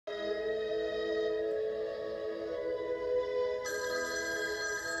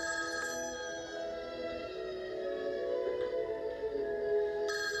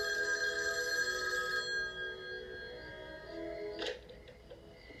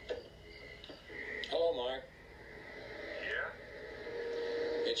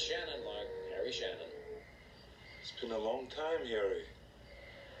It's Shannon, Mark. Harry Shannon. It's been a long time, Harry.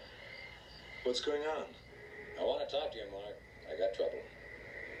 What's going on? I want to talk to you, Mark. I got trouble.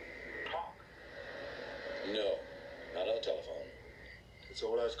 Talk? No, not on the telephone. That's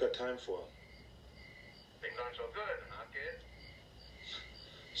all I've got time for. Things aren't so good, huh, kid?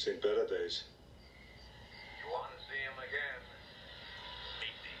 Seen better days. You want to see him again?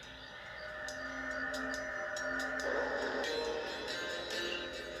 Meet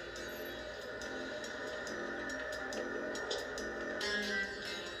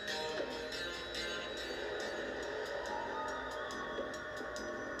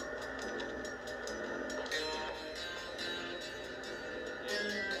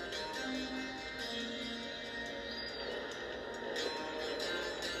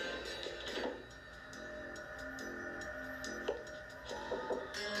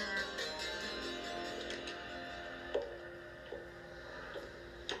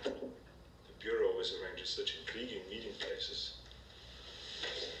Arranges such intriguing meeting places.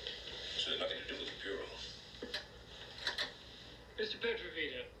 So nothing to do with the Bureau. Mr.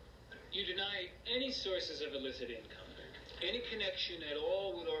 Patrovita, you deny any sources of illicit income, any connection at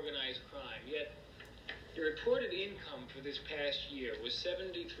all with organized crime, yet your reported income for this past year was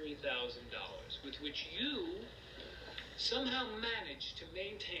 $73,000, with which you somehow managed to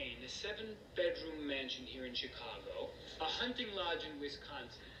maintain a 7-bedroom mansion here in Chicago, a hunting lodge in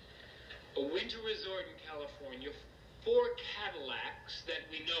Wisconsin, a winter resort in California, 4 Cadillacs that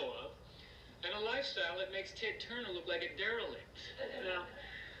we know of, and a lifestyle that makes Ted Turner look like a derelict. Now,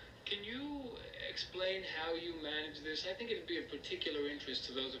 can you explain how you manage this? I think it'd be of particular interest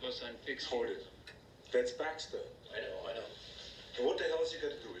to those of us on fixed. Hold it. That's Baxter. I know. And what the hell has he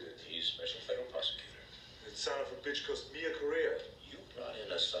got to do with it? He's special federal prosecutor. That son of a bitch cost me a career. You brought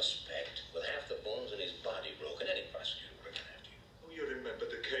in a suspect with half the bones in his body broken. Any prosecutor would have come after you. Oh, you remember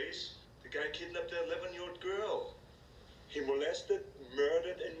the case? The guy kidnapped the 11-year-old girl. He molested,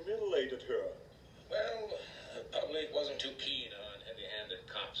 murdered, and mutilated her. Well, the public wasn't too keen on heavy-handed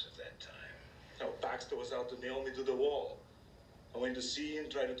cops at that time. No, Baxter was out to nail me to the wall. I went to see him,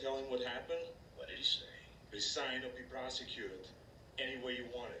 tried to tell him what happened. What did he say? Resign or be prosecuted. Any way you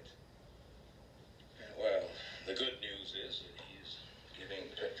want it. Well, the good news is that he's giving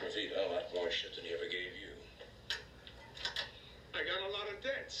Petrovita a lot more shit than he ever gave you. I got a lot of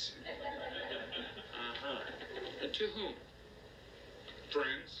debts. And to whom?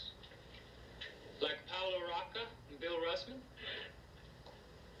 Friends. Like Paulo Rocca and Bill Russman?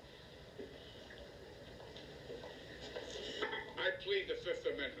 I plead the Fifth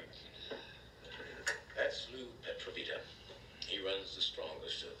Amendment. That's Lou Patrovita. He runs the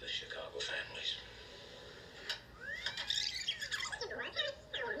strongest of the Chicago families.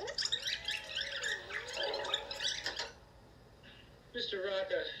 Mr.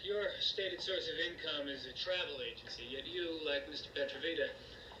 Rocca, your stated source of income is a travel agency, yet you, like Mr. Patrovita,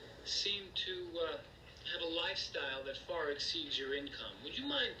 seem to have a lifestyle that far exceeds your income. Would you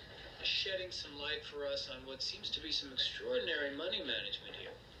mind shedding some light for us on what seems to be some extraordinary money management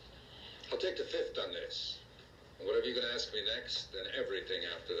here? I'll take the fifth on this. And whatever you're going to ask me next, then everything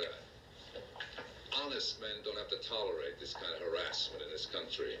after that. Honest men don't have to tolerate this kind of harassment in this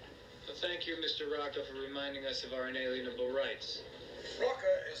country. Well, thank you, Mr. Rocca, for reminding us of our inalienable rights.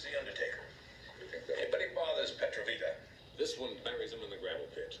 Rocca is the undertaker. Anybody bothers Petrovita, this one buries him in the gravel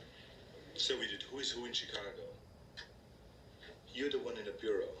pit. So we did who is who in Chicago. You're the one in the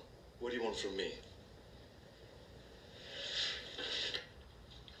Bureau. What do you want from me?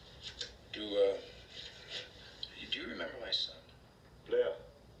 Do you remember my son? Blair.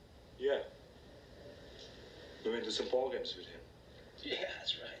 Yeah. We went to some ball games with him. Yeah,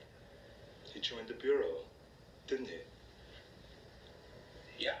 that's right. He joined the Bureau, didn't he?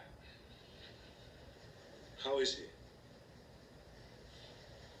 Yeah. How is he?